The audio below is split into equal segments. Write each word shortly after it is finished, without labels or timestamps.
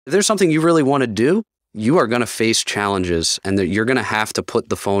If there's something you really want to do, you are going to face challenges, and that you're going to have to put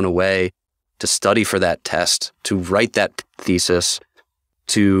the phone away to study for that test, to write that thesis,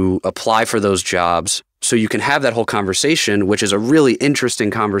 to apply for those jobs. So you can have that whole conversation, which is a really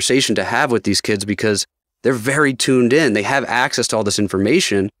interesting conversation to have with these kids because they're very tuned in. They have access to all this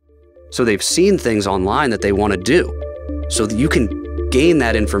information. So they've seen things online that they want to do. So that you can gain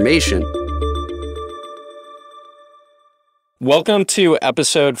that information. Welcome to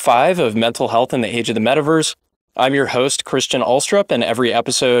episode 5 of Mental Health in the Age of the Metaverse. I'm your host, Christian Ulstrup, and every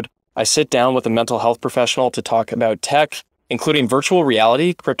episode I sit down with a mental health professional to talk about tech, including virtual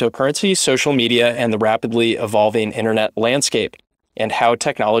reality, cryptocurrency, social media, and the rapidly evolving internet landscape, and how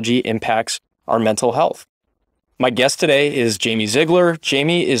technology impacts our mental health. My guest today is Jamie Ziegler.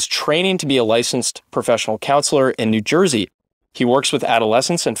 Jamie is training to be a licensed professional counselor in New Jersey. He works with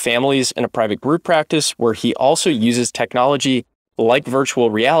adolescents and families in a private group practice where he also uses technology like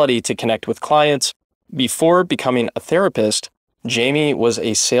virtual reality to connect with clients. Before becoming a therapist, Jamie was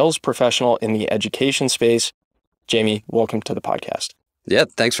a sales professional in the education space. Jamie, welcome to the podcast. Yeah,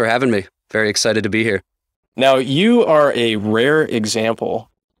 thanks for having me. Very excited to be here. Now, you are a rare example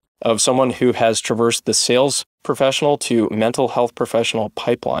of someone who has traversed the sales professional to mental health professional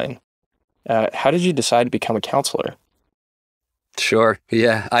pipeline. How did you decide to become a counselor? Sure.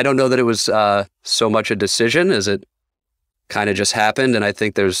 Yeah. I don't know that it was so much a decision as it kind of just happened. And I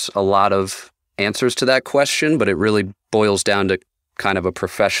think there's a lot of answers to that question, but it really boils down to kind of a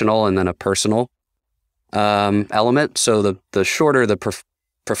professional and then a personal element. So the shorter the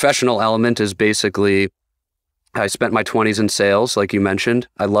professional element is basically, I spent my 20s in sales, like you mentioned.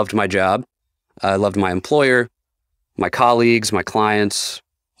 I loved my job. I loved my employer, my colleagues, my clients,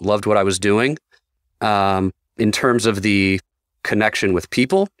 loved what I was doing. In terms of the connection with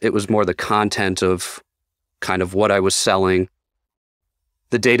people, it was more the content of kind of what I was selling.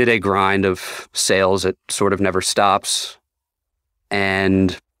 The day-to-day grind of sales, it sort of never stops.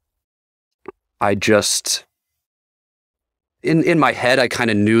 And I just, in my head, I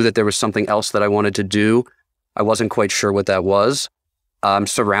kind of knew that there was something else that I wanted to do. I wasn't quite sure what that was. I'm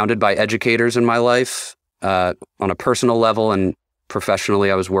surrounded by educators in my life on a personal level, and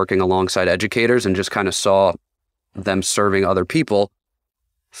professionally, I was working alongside educators and just kind of saw them serving other people,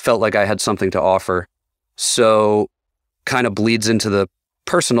 felt like I had something to offer. So kind of bleeds into the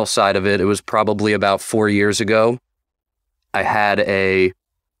personal side of it. It was probably about 4 years ago. I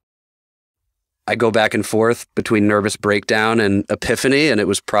go back and forth between nervous breakdown and epiphany, and it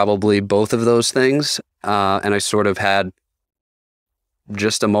was probably both of those things. And I sort of had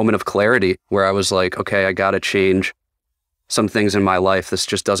just a moment of clarity where I was like, okay, I got to change some things in my life. This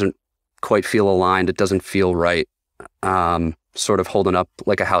just doesn't quite feel aligned. It doesn't feel right. Sort of holding up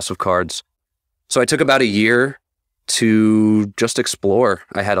like a house of cards. So I took about a year to just explore.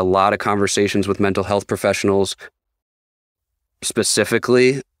 I had a lot of conversations with mental health professionals.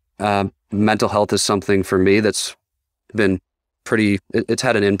 Specifically, mental health is something for me that's been it's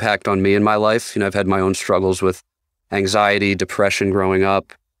had an impact on me in my life. I've had my own struggles with anxiety, depression growing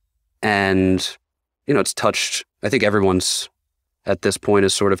up. And, it's touched, I think everyone's at this point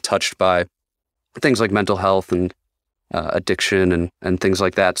is sort of touched by things like mental health and addiction and things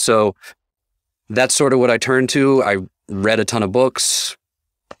like that. So that's sort of what I turned to. I read a ton of books,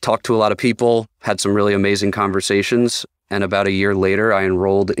 talked to a lot of people, had some really amazing conversations. And about a year later, I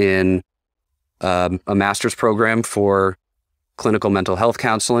enrolled in a master's program for clinical mental health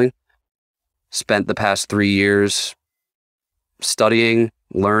counseling. Spent the past 3 years studying,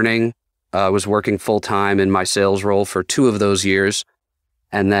 learning. Was working full-time in my sales role for 2 of those years.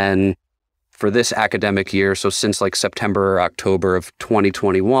 And then for this academic year, so since like September or October of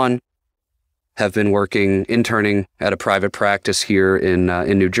 2021, have been interning at a private practice here in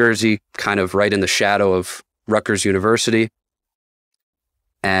New Jersey, kind of right in the shadow of Rutgers University.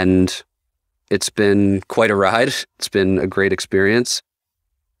 And it's been quite a ride. It's been a great experience.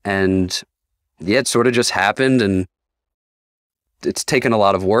 And yeah, it sort of just happened, and it's taken a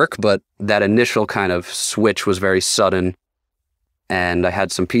lot of work, but that initial kind of switch was very sudden. And I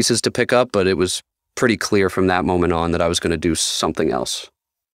had some pieces to pick up, but it was pretty clear from that moment on that I was going to do something else.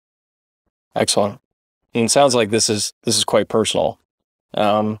 Excellent. And it sounds like this is quite personal.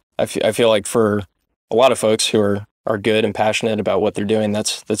 I feel like for a lot of folks who are good and passionate about what they're doing,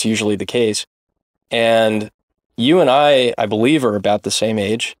 that's usually the case. And you and I believe, are about the same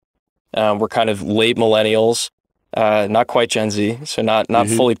age. We're kind of late millennials, not quite Gen Z, so not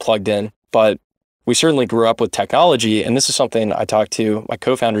fully plugged in, but we certainly grew up with technology. And this is something I talk to my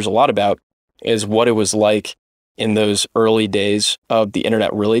co-founders a lot about, is what it was like in those early days of the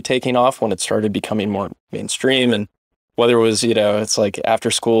internet really taking off, when it started becoming more mainstream and whether it was, it's like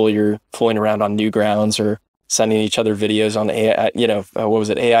after school, you're fooling around on Newgrounds or sending each other videos on what was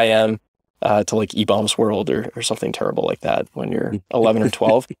it, AIM, to like eBaum's World or something terrible like that when you're 11 or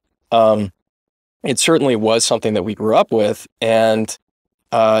 12. It certainly was something that we grew up with. And,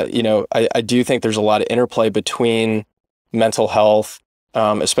 I do think there's a lot of interplay between mental health,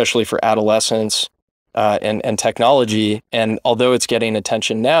 especially for adolescents, and technology. And although it's getting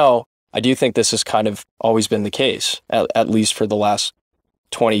attention now, I do think this has kind of always been the case, at least for the last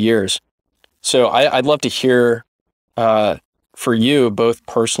 20 years. So I'd love to hear, for you, both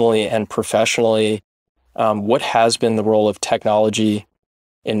personally and professionally, what has been the role of technology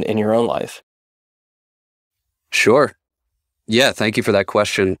in your own life? Sure. Yeah, thank you for that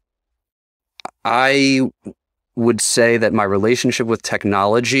question. I would say that my relationship with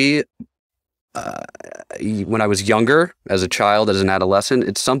technology, when I was younger, as a child, as an adolescent,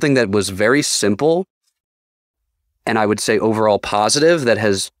 it's something that was very simple, and I would say overall positive, that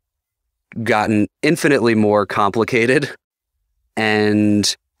has gotten infinitely more complicated.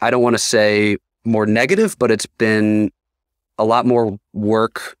 And I don't want to say more negative, but it's been a lot more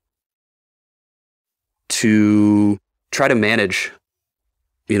work to try to manage,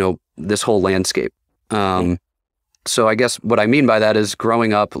 this whole landscape. So I guess what I mean by that is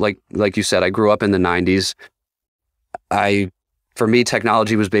growing up, like you said, I grew up in the 90s. For me,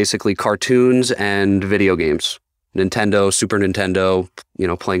 technology was basically cartoons and video games. Nintendo, Super Nintendo,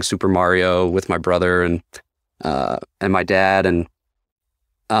 playing Super Mario with my brother and my dad. And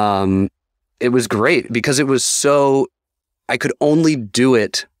it was great because it was I could only do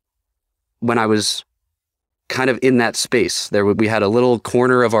it when I was kind of in that space. We had a little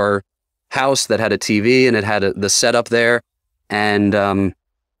corner of our house that had a TV, and it had the setup there. And, in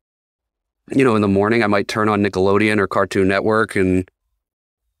the morning I might turn on Nickelodeon or Cartoon Network, and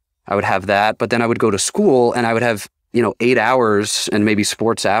I would have that. But then I would go to school and I would have, 8 hours and maybe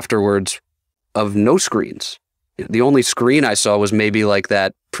sports afterwards of no screens. The only screen I saw was maybe like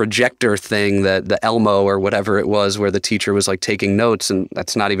that projector thing, that the Elmo or whatever it was, where the teacher was like taking notes, and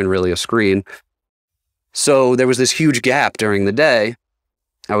that's not even really a screen. So there was this huge gap during the day.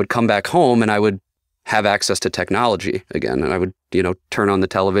 I would come back home and I would have access to technology again. And I would, turn on the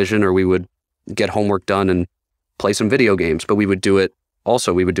television, or we would get homework done and play some video games, but we would do it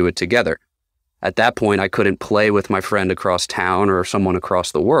together. At that point, I couldn't play with my friend across town or someone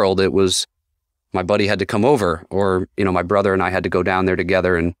across the world. It was my buddy had to come over, or, my brother and I had to go down there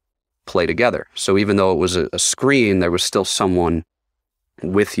together and play together. So even though it was a screen, there was still someone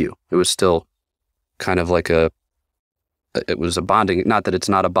with you. It was still kind of like it was a bonding, not that it's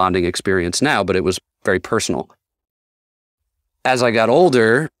not a bonding experience now, but it was very personal. As I got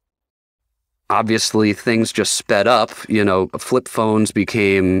older, obviously things just sped up. Flip phones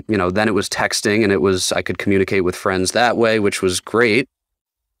became, then it was texting, and I could communicate with friends that way, which was great.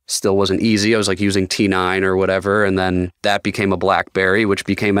 Still wasn't easy. I was like using T9 or whatever. And then that became a BlackBerry, which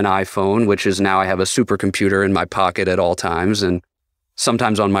became an iPhone, which is now I have a supercomputer in my pocket at all times, and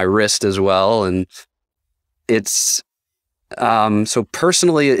sometimes on my wrist as well. And it's, so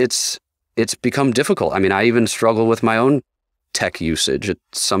personally, it's become difficult. I mean, I even struggle with my own tech usage.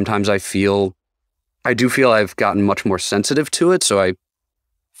 Sometimes I do feel I've gotten much more sensitive to it. So I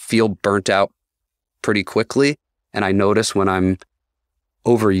feel burnt out pretty quickly, and I notice when I'm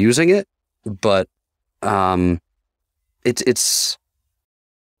overusing it, but it's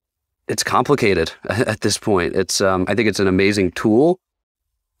complicated at this point. I think it's an amazing tool.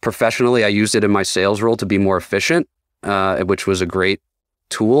 Professionally, I used it in my sales role to be more efficient, which was a great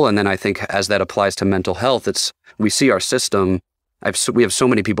tool. And then I think as that applies to mental health, we see our system. We have so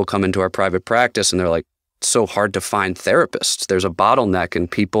many people come into our private practice, and they're like, it's so hard to find therapists. There's a bottleneck,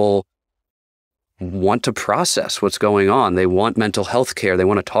 and people want to process what's going on. They want mental health care. They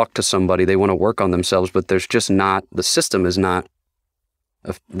want to talk to somebody. They want to work on themselves, but there's just not, the system is not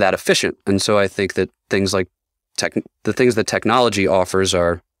that efficient. And so I think that things like the things that technology offers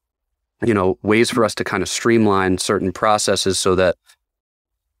are, ways for us to kind of streamline certain processes so that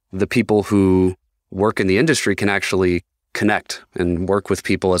the people who work in the industry can actually connect and work with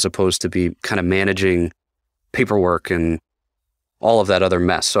people, as opposed to be kind of managing paperwork and all of that other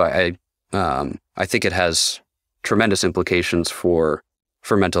mess. So I think it has tremendous implications for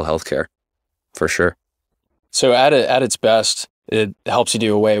mental health care, for sure. So at its best, it helps you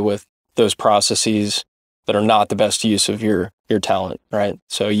do away with those processes that are not the best use of your talent, right?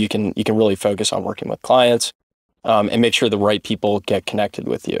 So you can really focus on working with clients, and make sure the right people get connected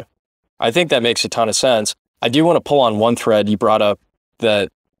with you. I think that makes a ton of sense. I do want to pull on one thread. You brought up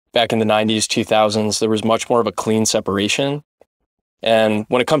that back in the 90s, 2000s, there was much more of a clean separation. And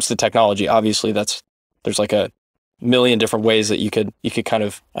when it comes to technology, obviously there's like a million different ways that you could kind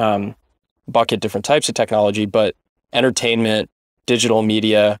of bucket different types of technology, but entertainment, digital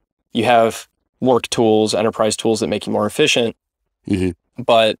media, you have work tools, enterprise tools that make you more efficient. Mm-hmm.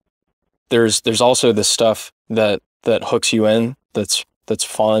 But there's also this stuff that hooks you in, that's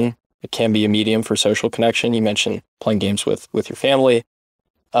fun. It can be a medium for social connection. You mentioned playing games with your family.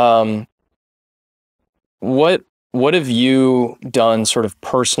 What have you done sort of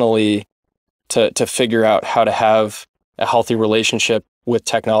personally to figure out how to have a healthy relationship with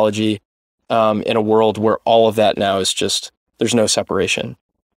technology in a world where all of that now is just, there's no separation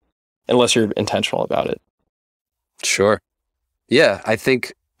unless you're intentional about it? Sure. Yeah, I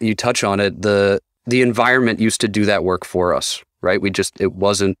think you touch on it. The environment used to do that work for us, right? It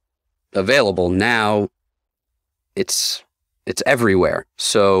wasn't available. Now it's everywhere.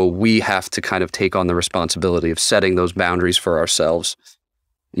 So we have to kind of take on the responsibility of setting those boundaries for ourselves,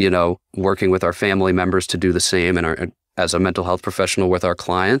 working with our family members to do the same, and as a mental health professional with our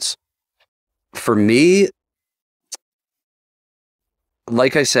clients. For me,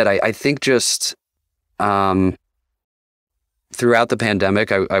 like I said, I think just throughout the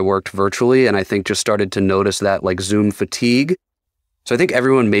pandemic, I worked virtually, and I think just started to notice that like Zoom fatigue. So I think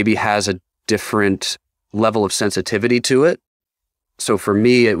everyone maybe has a different level of sensitivity to it. So for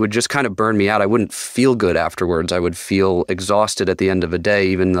me, it would just kind of burn me out. I wouldn't feel good afterwards. I would feel exhausted at the end of a day,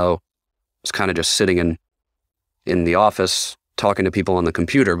 even though I was kind of just sitting in the office talking to people on the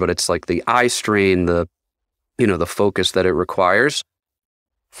computer. But it's like the eye strain, the focus that it requires.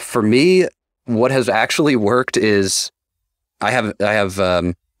 For me, what has actually worked is I have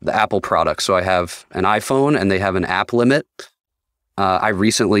the Apple product. So I have an iPhone and they have an app limit. I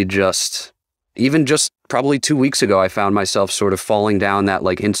recently just probably 2 weeks ago, I found myself sort of falling down that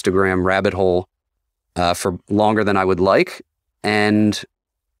like Instagram rabbit hole for longer than I would like. And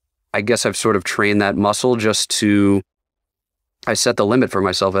I guess I've sort of trained that muscle I set the limit for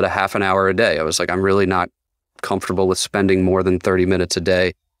myself at a half an hour a day. I was like, I'm really not comfortable with spending more than 30 minutes a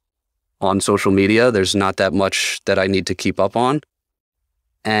day on social media. There's not that much that I need to keep up on.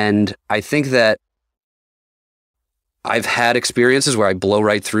 And I think that I've had experiences where I blow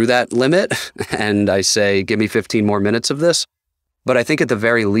right through that limit and I say, give me 15 more minutes of this. But I think at the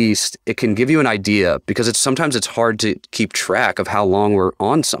very least, it can give you an idea, because sometimes it's hard to keep track of how long we're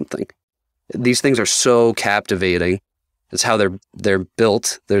on something. These things are so captivating. It's how they're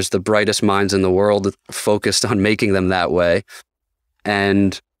built. There's the brightest minds in the world focused on making them that way.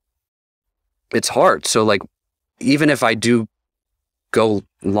 And it's hard. So like, even if I do go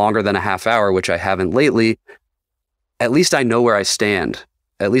longer than a half hour, which I haven't lately, at least I know where I stand.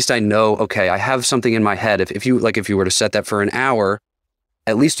 At least I know, okay, I have something in my head. If you were to set that for an hour,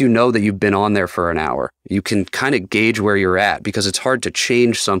 at least you know that you've been on there for an hour. You can kind of gauge where you're at, because it's hard to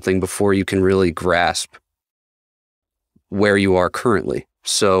change something before you can really grasp where you are currently.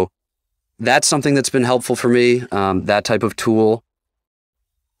 So that's something that's been helpful for me, that type of tool.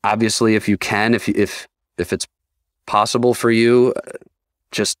 Obviously, if you can, if it's possible for you,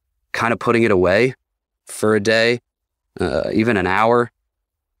 just kind of putting it away for a day, even an hour.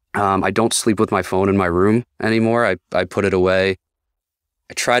 I don't sleep with my phone in my room anymore. I put it away.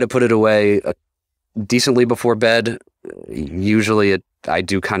 I try to put it away decently before bed. Usually I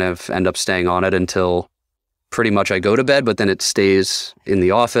do kind of end up staying on it until pretty much I go to bed, but then it stays in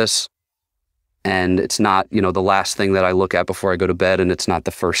the office. And it's not, the last thing that I look at before I go to bed, and it's not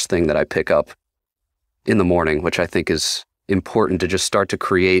the first thing that I pick up in the morning, which I think is important to just start to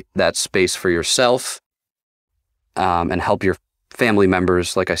create that space for yourself, and help your family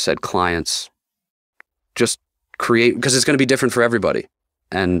members, like I said, clients, just create, because it's going to be different for everybody.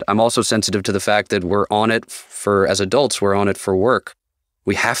 And I'm also sensitive to the fact that we're on it as adults, we're on it for work.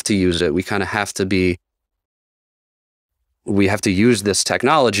 We have to use it. We kind of have to use this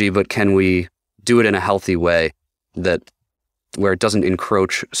technology, but can we do it in a healthy way where it doesn't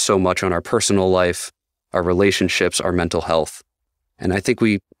encroach so much on our personal life, our relationships, our mental health? And I think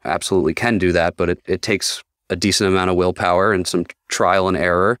we absolutely can do that, but it takes a decent amount of willpower and some trial and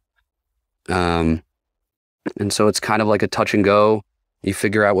error. And so it's kind of like a touch and go. You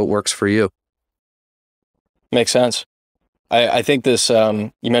figure out what works for you. Makes sense. I think this,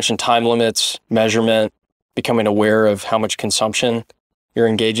 you mentioned time limits, measurement, becoming aware of how much consumption you're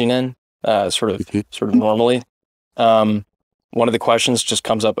engaging in, sort of normally. One of the questions just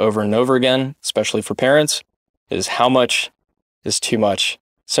comes up over and over again, especially for parents, is how much is too much?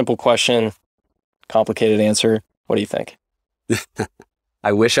 Simple question, complicated answer. What do you think?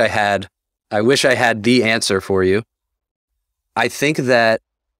 I wish I had the answer for you. I think that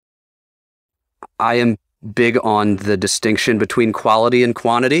I am big on the distinction between quality and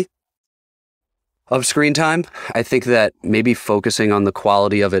quantity. of screen time. I think that maybe focusing on the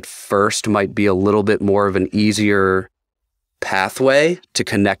quality of it first might be a little bit more of an easier pathway to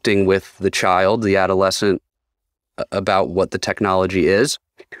connecting with the child, the adolescent, about what the technology is.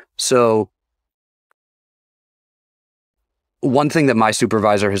 So one thing that my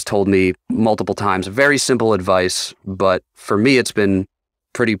supervisor has told me multiple times, very simple advice, but for me, it's been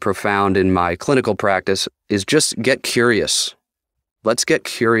pretty profound in my clinical practice, is just get curious. Let's get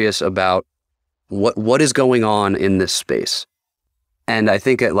curious about what is going on in this space. And I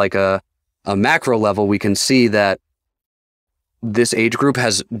think at like a macro level, we can see that this age group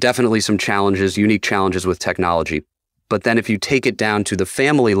has definitely some challenges, unique challenges with technology. But then if you take it down to the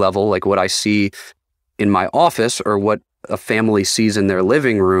family level, like what I see in my office or what a family sees in their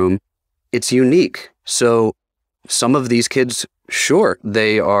living room, it's unique. So some of these kids, sure,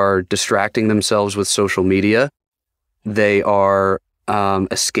 they are distracting themselves with social media. They are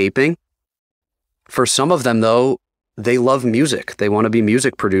escaping. For some of them, though, they love music. They want to be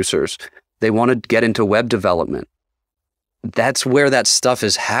music producers. They want to get into web development. That's where that stuff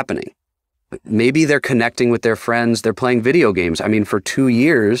is happening. Maybe they're connecting with their friends. They're playing video games. I mean, for 2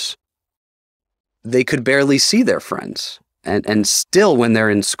 years, they could barely see their friends. And still, when they're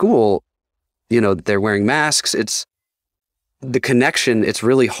in school, they're wearing masks. It's the connection. It's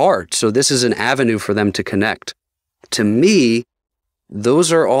really hard. So this is an avenue for them to connect. To me,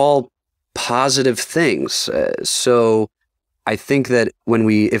 those are all positive things. So I think that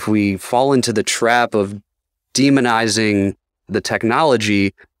if we fall into the trap of demonizing the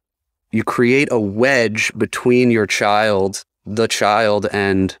technology, you create a wedge between the child,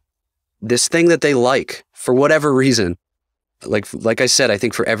 and this thing that they like for whatever reason. Like I said, I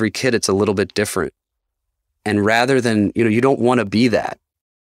think for every kid, it's a little bit different. And rather than, you don't want to be that.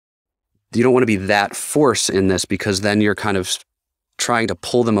 You don't want to be that force in this, because then you're kind of trying to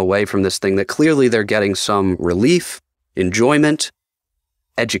pull them away from this thing that clearly they're getting some relief, enjoyment,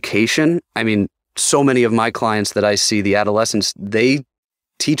 education. I mean, so many of my clients that I see, the adolescents, they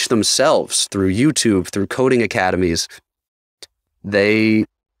teach themselves through YouTube, through coding academies. They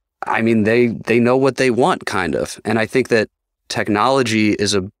know what they want, kind of. And I think that technology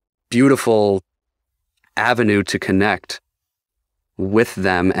is a beautiful avenue to connect with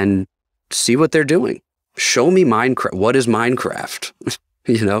them and see what they're doing. Show me Minecraft. What is Minecraft?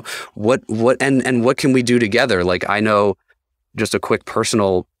 And what can we do together? Like, I know, just a quick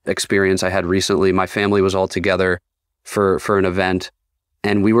personal experience I had recently. My family was all together for an event,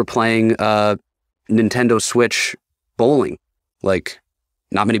 and we were playing Nintendo Switch bowling. Like,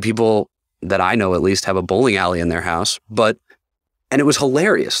 not many people that I know, at least, have a bowling alley in their house, and it was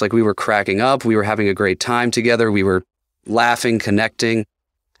hilarious. Like, we were cracking up, we were having a great time together, we were laughing, connecting.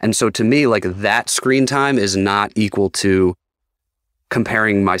 And so to me, like, that screen time is not equal to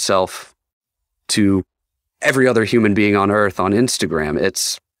comparing myself to every other human being on earth on Instagram.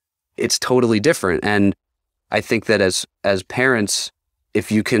 It's totally different. And I think that as parents,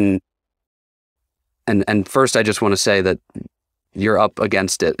 if you can, and first I just want to say that you're up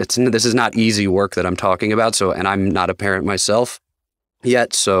against it. This is not easy work that I'm talking about. So, and I'm not a parent myself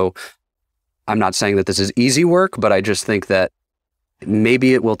yet. So I'm not saying that this is easy work, but I just think that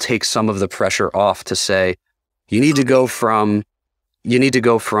maybe it will take some of the pressure off to say, you need to go from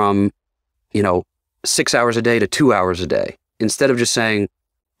 6 hours a day to 2 hours a day, instead of just saying,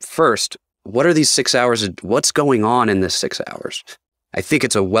 first, what are these 6 hours? What's going on in this 6 hours? I think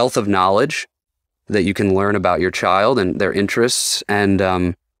it's a wealth of knowledge that you can learn about your child and their interests, and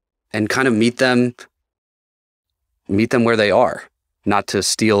kind of meet them where they are. Not to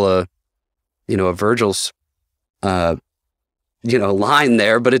steal a Virgils, line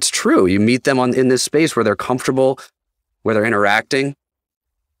there, but it's true. You meet them in this space where they're comfortable, where they're interacting.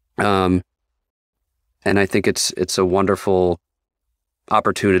 And I think it's a wonderful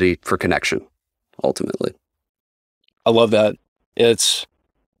opportunity for connection, ultimately. I love that. It's,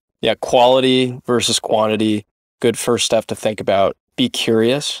 quality versus quantity. Good first step to think about. Be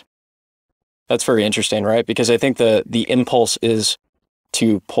curious. That's very interesting, right? Because I think the impulse is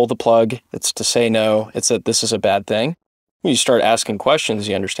to pull the plug. It's to say no. It's that this is a bad thing. When you start asking questions,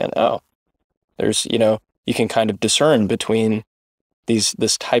 you understand, there's, you can kind of discern between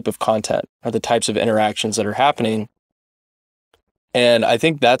this type of content or the types of interactions that are happening. And I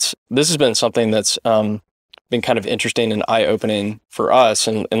think this has been something that's been kind of interesting and eye-opening for us,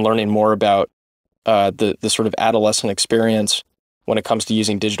 and learning more about the sort of adolescent experience when it comes to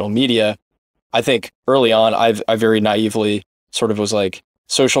using digital media. I think early on, I very naively sort of was like,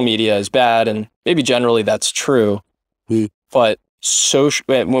 social media is bad, and maybe generally that's true. But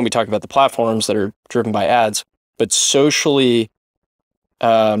when we talk about the platforms that are driven by ads, but socially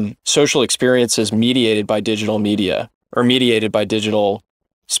social experiences mediated by digital media or mediated by digital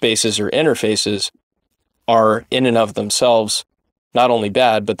spaces or interfaces are in and of themselves not only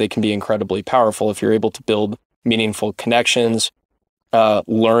bad, but they can be incredibly powerful if you're able to build meaningful connections,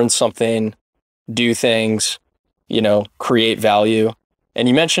 learn something, do things, create value. And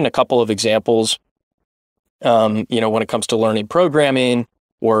you mentioned a couple of examples, when it comes to learning programming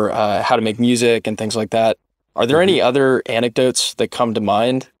or how to make music and things like that. Are there any other anecdotes that come to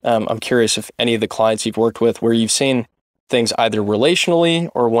mind? I'm curious if any of the clients you've worked with where you've seen things either relationally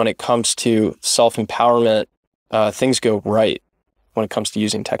or when it comes to self-empowerment, things go right when it comes to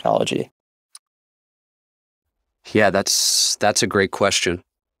using technology. Yeah, that's a great question.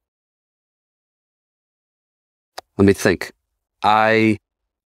 Let me think. I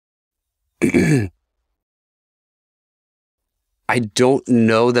don't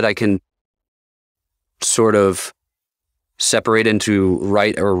know that I can sort of separate into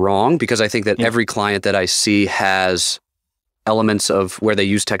right or wrong, because I think that every client that I see has elements of where they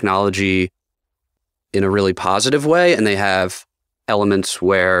use technology in a really positive way, and they have elements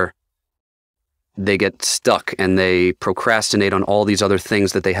where they get stuck and they procrastinate on all these other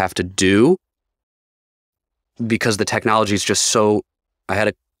things that they have to do because the technology is just so... I had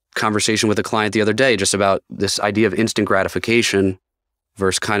a conversation with a client the other day just about this idea of instant gratification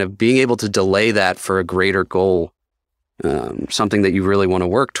versus kind of being able to delay that for a greater goal, something that you really want to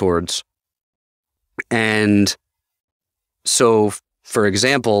work towards. And so, for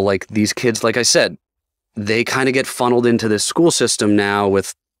example, like these kids, like I said, they kind of get funneled into this school system now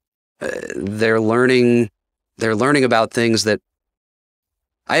with they're learning about things that...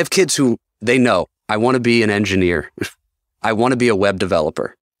 I have kids who they know, I want to be an engineer. I want to be a web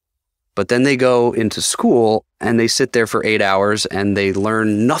developer. But then they go into school and they sit there for 8 hours and they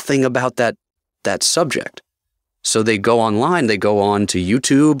learn nothing about that subject. So they go online, they go on to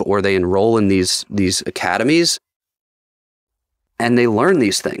YouTube, or they enroll in these academies and they learn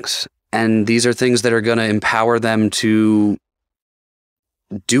these things. And these are things that are going to empower them to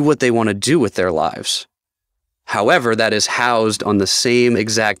do what they want to do with their lives. However, that is housed on the same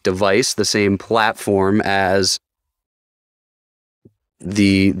exact device, the same platform as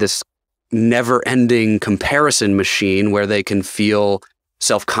this never-ending comparison machine where they can feel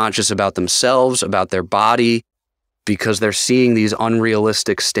self-conscious about themselves, about their body, because they're seeing these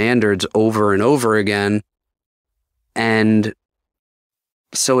unrealistic standards over and over again. And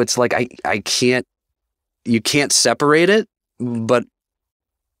so it's like, you can't separate it, but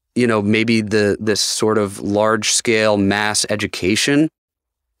maybe this sort of large scale mass education.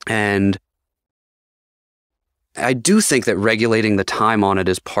 And I do think that regulating the time on it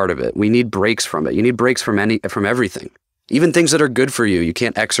is part of it. We need breaks from it. You need breaks from everything, even things that are good for you. You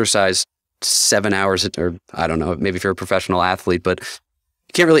can't exercise 7 hours, or I don't know, maybe if you're a professional athlete, but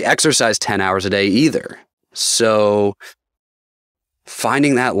you can't really exercise 10 hours a day either. So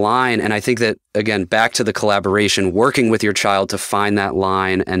finding that line, and I think that, again, back to the collaboration, working with your child to find that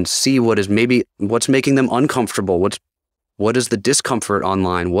line and see what's making them uncomfortable. What is the discomfort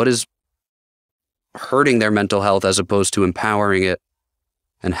online? What is hurting their mental health as opposed to empowering it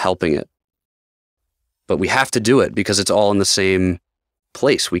and helping it? But we have to do it because it's all in the same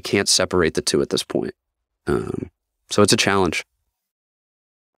place. We can't separate the two at this point. So it's a challenge.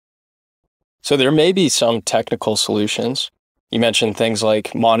 So there may be some technical solutions. You mentioned things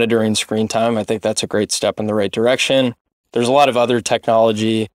like monitoring screen time. I think that's a great step in the right direction. There's a lot of other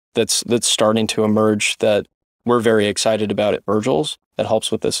technology that's starting to emerge that we're very excited about at Virgils that helps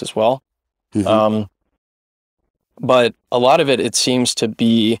with this as well. Mm-hmm. But a lot of it seems to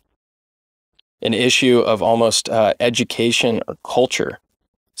be an issue of almost education or culture.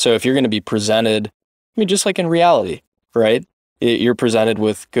 So if you're going to be presented, just like in reality, right? You're presented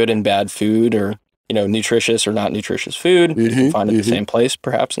with good and bad food, or nutritious or not nutritious food. You can find it in the same place,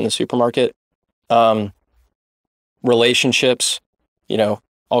 perhaps in the supermarket. Relationships,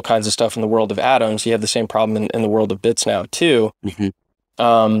 all kinds of stuff in the world of atoms. You have the same problem in the world of bits now too.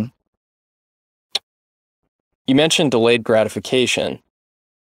 Mm-hmm. You mentioned delayed gratification.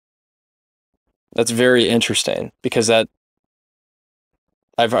 That's very interesting because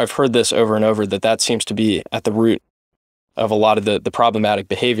I've heard this over and over that seems to be at the root of a lot of the problematic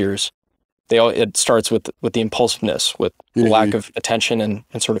behaviors. It starts with the impulsiveness, with the lack of attention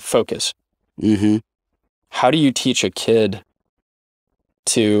and sort of focus. Mm-hmm. How do you teach a kid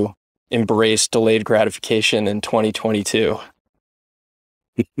to embrace delayed gratification in 2022?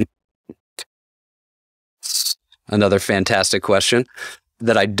 Another fantastic question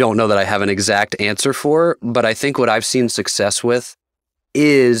that I don't know that I have an exact answer for, but I think what I've seen success with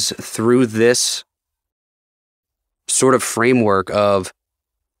is through this sort of framework of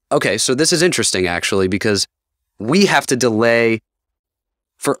okay, so this is interesting actually, because we have to delay.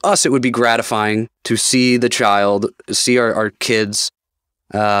 For us, it would be gratifying to see the child, see our kids,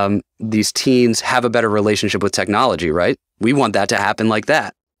 these teens have a better relationship with technology, right? We want that to happen like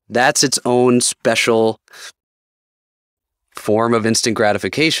that. That's its own special form of instant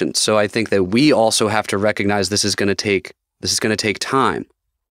gratification. So I think that we also have to recognize this is going to take time.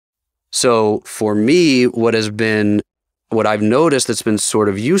 So for me, what I've noticed that's been sort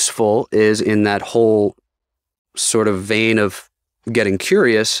of useful is in that whole sort of vein of getting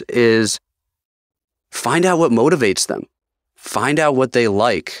curious is find out what motivates them, find out what they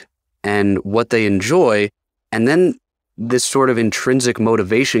like and what they enjoy. And then this sort of intrinsic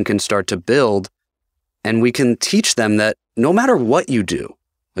motivation can start to build, and we can teach them that no matter what you do,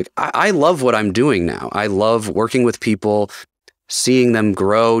 like I love what I'm doing now. I love working with people, seeing them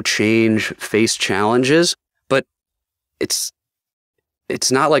grow, change, face challenges, but it's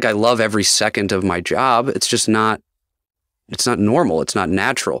not like I love every second of my job. It's just not normal. It's not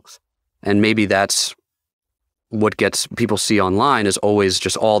natural. And maybe that's what gets people see online is always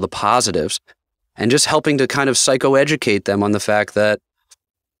just all the positives, and just helping to kind of psychoeducate them on the fact that,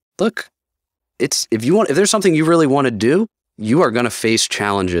 look, if there's something you really want to do, you are going to face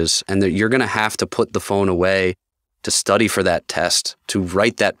challenges, and that you're going to have to put the phone away to study for that test, to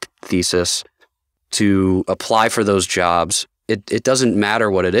write that thesis, to apply for those jobs. It doesn't matter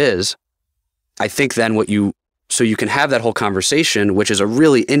what it is. I think then so you can have that whole conversation, which is a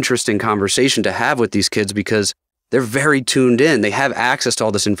really interesting conversation to have with these kids because they're very tuned in. They have access to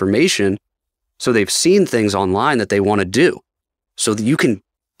all this information. So they've seen things online that they want to do. So that you can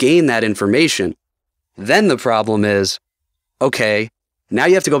gain that information. Then the problem is, okay, now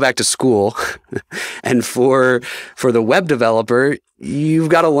you have to go back to school. And for the web developer, you've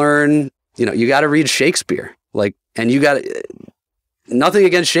got to learn, you got to read Shakespeare. And you got nothing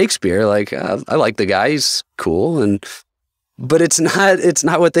against Shakespeare. I like the guy, he's cool. But it's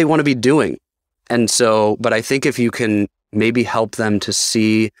not what they want to be doing. And so, but I think if you can maybe help them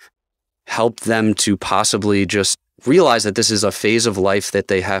to possibly just realize that this is a phase of life that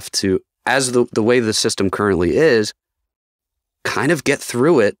they have to, as the way the system currently is, kind of get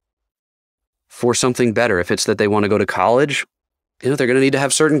through it for something better. If it's that they want to go to college, they're going to need to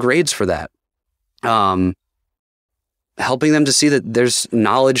have certain grades for that. Helping them to see that there's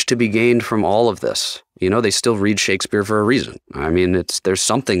knowledge to be gained from all of this. They still read Shakespeare for a reason. I mean, there's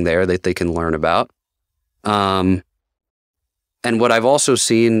something there that they can learn about. And what I've also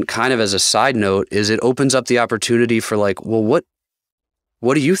seen kind of as a side note is it opens up the opportunity for what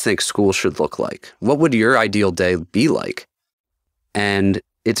do you think school should look like? What would your ideal day be like? And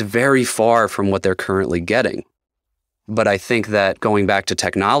it's very far from what they're currently getting. But I think that going back to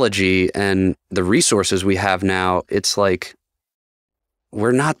technology and the resources we have now, it's like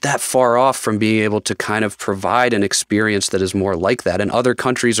we're not that far off from being able to kind of provide an experience that is more like that. And other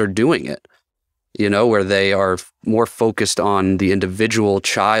countries are doing it, where they are more focused on the individual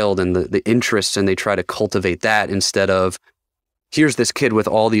child and the interests, and they try to cultivate that instead of, here's this kid with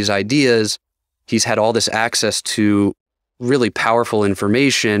all these ideas. He's had all this access to really powerful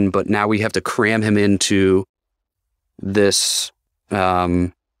information, but now we have to cram him into this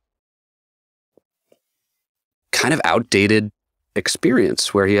kind of outdated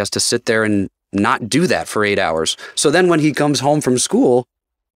experience where he has to sit there and not do that for 8 hours. So then when he comes home from school,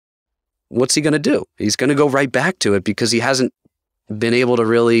 what's he going to do? He's going to go right back to it because he hasn't been able to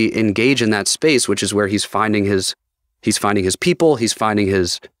really engage in that space, which is where he's finding his people, he's finding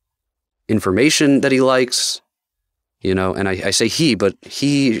his information that he likes. And I say he, but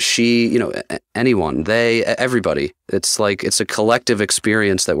he, she, anyone, they, everybody. It's a collective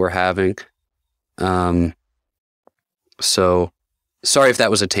experience that we're having. So sorry if that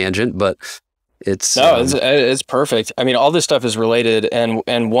was a tangent, but it's perfect. I mean, all this stuff is related.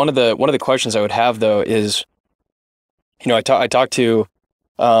 And one of the questions I would have though is, I talked to,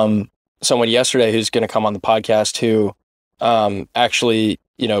 someone yesterday who's going to come on the podcast who, actually,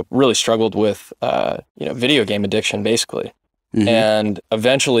 really struggled with, video game addiction, basically, and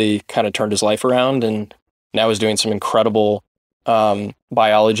eventually kind of turned his life around and now is doing some incredible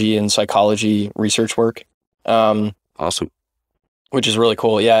biology and psychology research work. Awesome. Which is really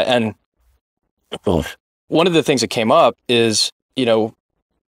cool. Yeah. And one of the things that came up is, I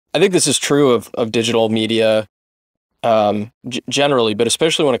think this is true of digital media generally, but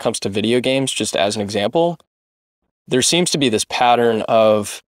especially when it comes to video games, just as an example. There seems to be this pattern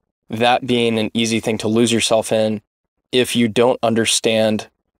of that being an easy thing to lose yourself in if you don't understand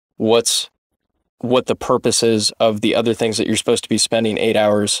what the purpose is of the other things that you're supposed to be spending 8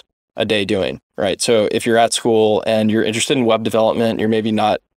 hours a day doing, right? So if you're at school and you're interested in web development, you're maybe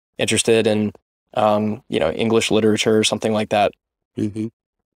not interested in, English literature or something like that,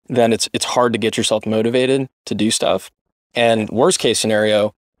 then it's hard to get yourself motivated to do stuff. And worst case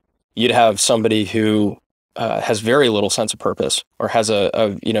scenario, you'd have somebody who has very little sense of purpose, or has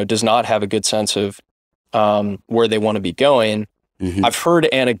does not have a good sense of where they want to be going. I've heard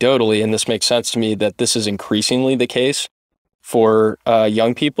anecdotally, and this makes sense to me, that this is increasingly the case for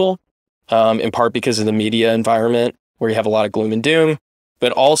young people, in part because of the media environment where you have a lot of gloom and doom,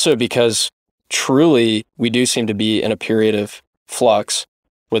 but also because truly we do seem to be in a period of flux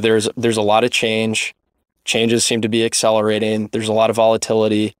where there's a lot of change. Changes seem to be accelerating. There's a lot of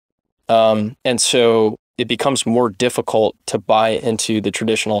volatility. And so it becomes more difficult to buy into the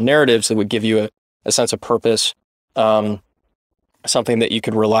traditional narratives that would give you a sense of purpose, something that you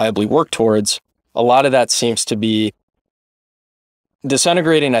could reliably work towards. A lot of that seems to be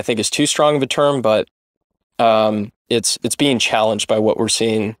disintegrating, I think is too strong of a term, but it's being challenged by what we're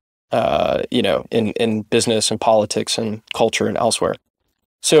seeing, in business and politics and culture and elsewhere.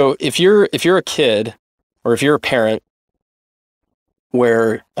 So if you're a kid, or if you're a parent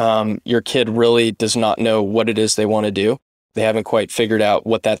where your kid really does not know what it is they want to do, they haven't quite figured out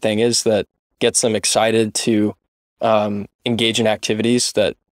what that thing is that gets them excited to engage in activities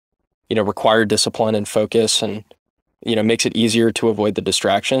that require discipline and focus, and makes it easier to avoid the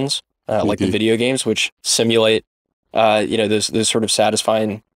distractions, like the video games, which simulate those sort of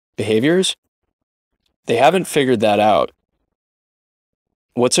satisfying behaviors. They haven't figured that out.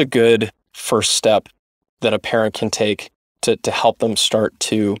 What's a good first step that a parent can take to help them start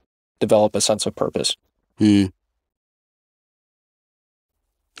to develop a sense of purpose? Yeah,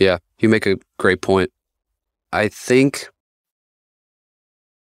 you make a great point. I think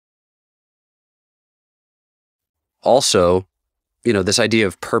also, this idea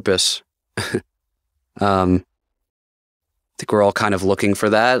of purpose, I think we're all kind of looking for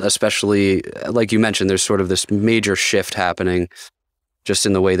that, especially like you mentioned, there's sort of this major shift happening just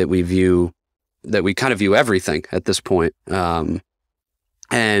in the way that we kind of view everything at this point.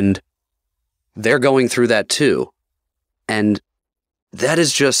 And they're going through that too. And that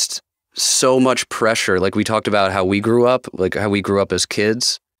is just so much pressure. Like we talked about how we grew up as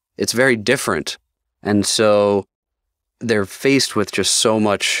kids. It's very different. And so they're faced with just so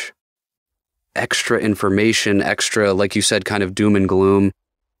much extra information, extra, like you said, kind of doom and gloom.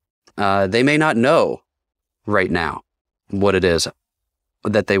 They may not know right now what it is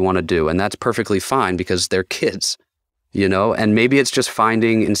that they want to do. And that's perfectly fine because they're kids, and maybe it's just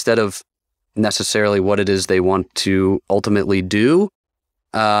finding, instead of necessarily what it is they want to ultimately do,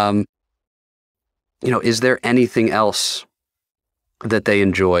 is there anything else that they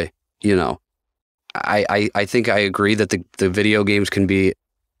enjoy? I think I agree that the video games can be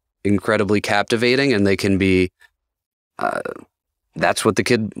incredibly captivating, and they can be, that's what the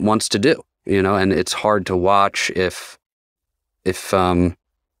kid wants to do, and it's hard to watch if our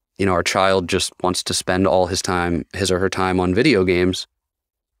child just wants to spend all his or her time on video games.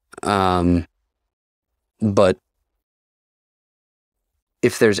 But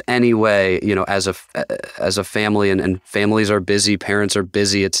if there's any way, as a family, and families are busy, parents are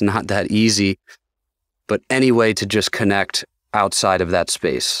busy, it's not that easy, but any way to just connect outside of that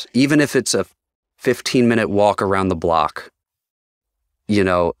space, even if it's a 15-minute walk around the block,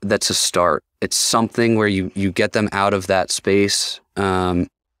 that's a start. It's something where you get them out of that space. And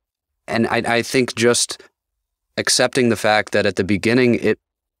I think just accepting the fact that at the beginning,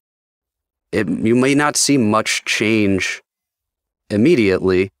 you may not see much change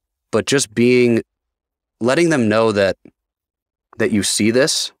immediately, but just letting them know that you see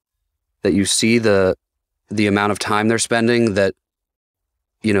this, that you see the amount of time they're spending, that,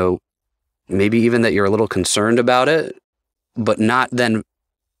 maybe even that you're a little concerned about it, but not then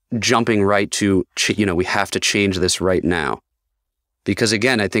jumping right to, we have to change this right now. Because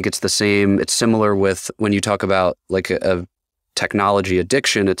again, I think it's similar with when you talk about like a technology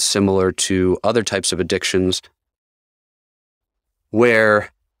addiction, it's similar to other types of addictions where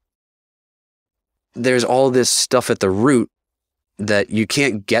there's all this stuff at the root that you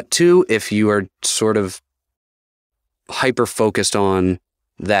can't get to if you are sort of hyper-focused on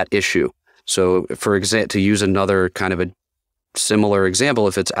that issue. So for example, to use another kind of a similar example,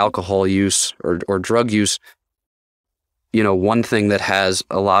 if it's alcohol use or drug use, one thing that has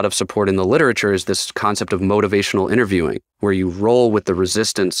a lot of support in the literature is this concept of motivational interviewing, where you roll with the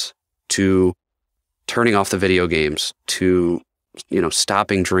resistance to turning off the video games, to,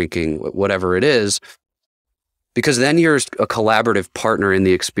 stopping drinking, whatever it is, because then you're a collaborative partner in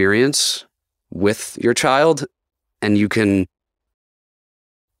the experience with your child, and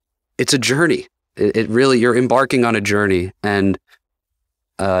it's a journey. It really, you're embarking on a journey. And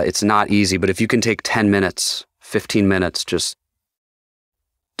it's not easy, but if you can take 10 minutes, 15 minutes just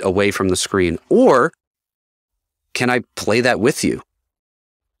away from the screen, or can I play that with you?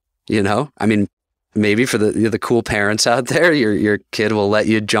 I mean, maybe for the cool parents out there, your kid will let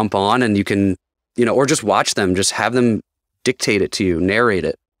you jump on and you can, or just watch them, just have them dictate it to you, narrate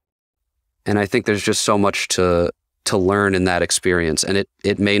it. And I think there's just so much to learn in that experience. And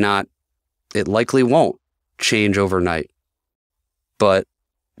it likely won't change overnight. But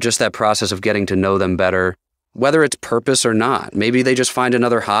just that process of getting to know them better, whether it's purpose or not, maybe they just find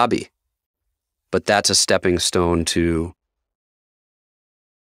another hobby, but that's a stepping stone to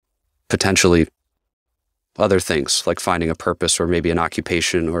potentially other things like finding a purpose or maybe an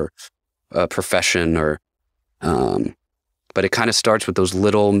occupation or a profession but it kind of starts with those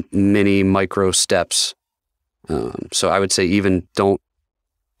little mini micro steps. So I would say even don't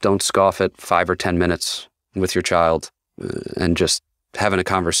scoff at 5 or 10 minutes with your child and just having a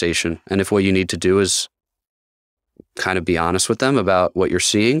conversation. And if what you need to do is kind of be honest with them about what you're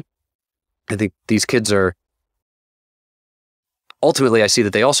seeing, I think these kids are, ultimately I see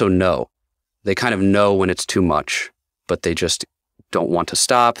that they also know. They kind of know when it's too much, but they just don't want to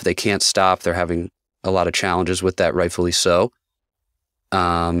stop. They can't stop. They're having a lot of challenges with that, rightfully so.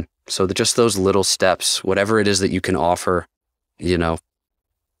 So just those little steps, whatever it is that you can offer, and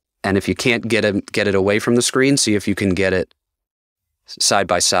if you can't get it away from the screen, see if you can get it side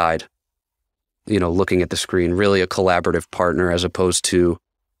by side, looking at the screen, really a collaborative partner as opposed to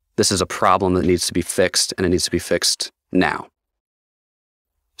this is a problem that needs to be fixed and it needs to be fixed now.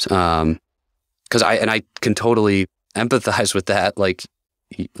 Because I can totally empathize with that. Like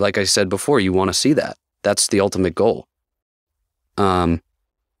I said before, you want to see that. That's the ultimate goal.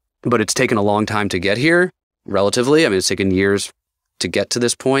 But it's taken a long time to get here, relatively. I mean, it's taken years to get to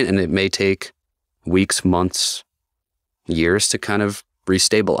this point, and it may take weeks, months, years to kind of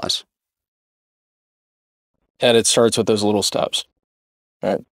restabilize. And it starts with those little steps,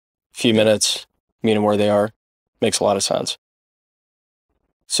 right? A few minutes, meeting where they are, makes a lot of sense.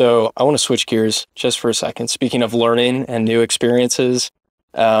 So I want to switch gears just for a second. Speaking of learning and new experiences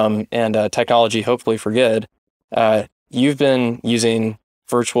and technology, hopefully for good, you've been using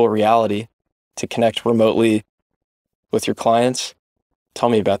virtual reality to connect remotely with your clients. Tell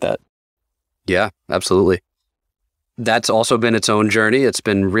me about that. Yeah, absolutely. That's also been its own journey. It's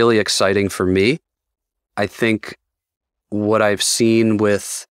been really exciting for me. I think what I've seen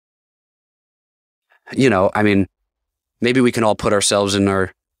with, I mean, maybe we can all put ourselves in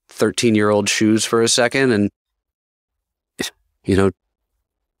our 13-year-old shoes for a second. And,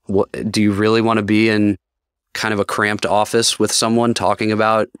 what do you really want to be in kind of a cramped office with someone talking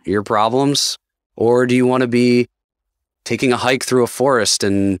about your problems? Or do you want to be taking a hike through a forest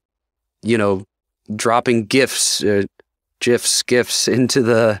and, dropping GIFs into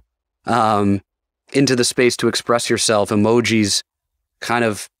the space to express yourself, emojis, kind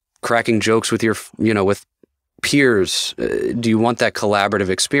of cracking jokes with your, with peers? Do you want that collaborative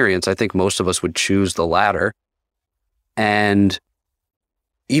experience? I think most of us would choose the latter. And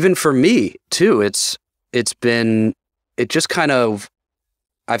even for me too, I've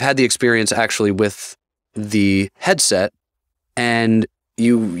had the experience actually with the headset, and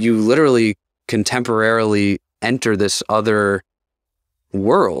you literally can temporarily enter this other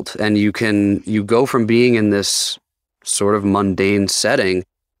world, and you go from being in this sort of mundane setting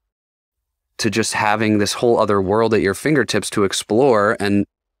to just having this whole other world at your fingertips to explore. And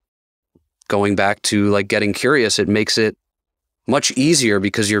going back to like getting curious, it makes it much easier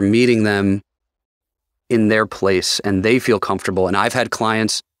because you're meeting them in their place and they feel comfortable. And I've had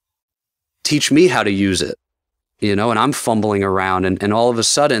clients teach me how to use it, and I'm fumbling around, and all of a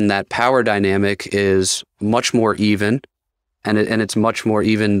sudden that power dynamic is much more even, and it's much more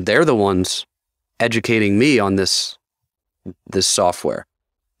even. They're the ones educating me on this software.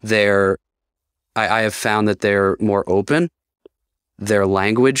 I have found that they're more open. Their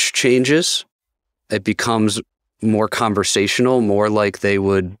language changes. It becomes more conversational, more like they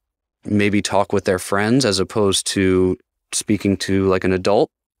would maybe talk with their friends as opposed to speaking to like an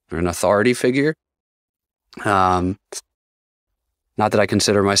adult or an authority figure. Not that I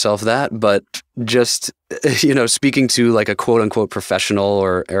consider myself that, but just, speaking to like a quote unquote professional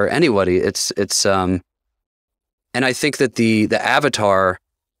or anybody, it's and I think that the avatar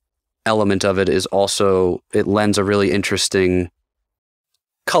element of it is also, it lends a really interesting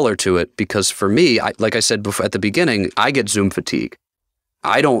color to it, because for me, like I said before at the beginning, I get Zoom fatigue.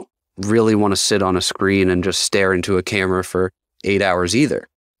 I don't really want to sit on a screen and just stare into a camera for 8 hours either.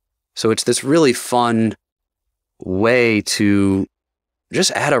 So it's this really fun way to just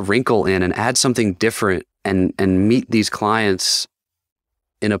add a wrinkle in and add something different and meet these clients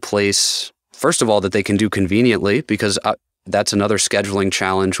in a place, first of all, that they can do conveniently, because that's another scheduling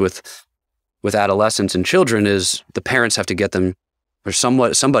challenge with adolescents and children, is the parents have to get them, or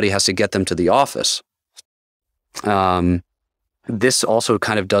somebody has to get them to the office. This also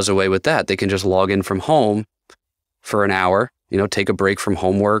kind of does away with that. They can just log in from home for an hour, take a break from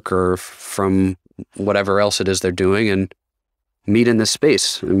homework or from whatever else it is they're doing, and meet in this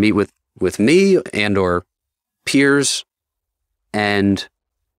space, meet with me and or peers, and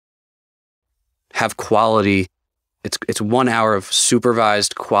have quality. It's 1 hour of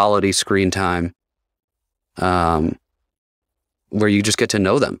supervised quality screen time, where you just get to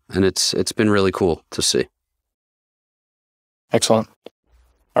know them, and it's been really cool to see. Excellent.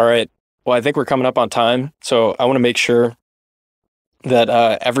 All right. Well, I think we're coming up on time, so I want to make sure that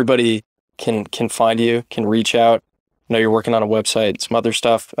everybody can find you, can reach out. I know you're working on a website, some other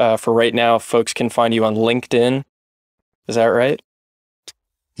stuff. For right now, folks can find you on LinkedIn. Is that right?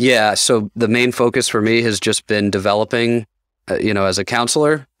 Yeah. So the main focus for me has just been developing, as a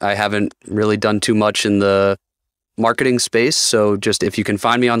counselor. I haven't really done too much in the marketing space. So just if you can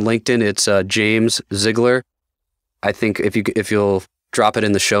find me on LinkedIn, it's James Ziegler. I think if you'll drop it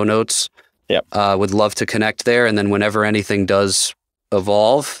in the show notes, would love to connect there. And then whenever anything does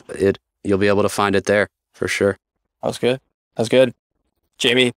evolve, you'll be able to find it there for sure. That was good.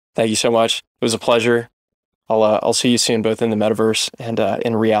 Jamie, thank you so much. It was a pleasure. I'll see you soon, both in the metaverse and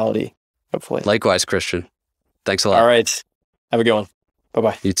in reality, hopefully. Likewise, Christian. Thanks a lot. All right. Have a good one.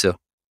 Bye-bye. You too.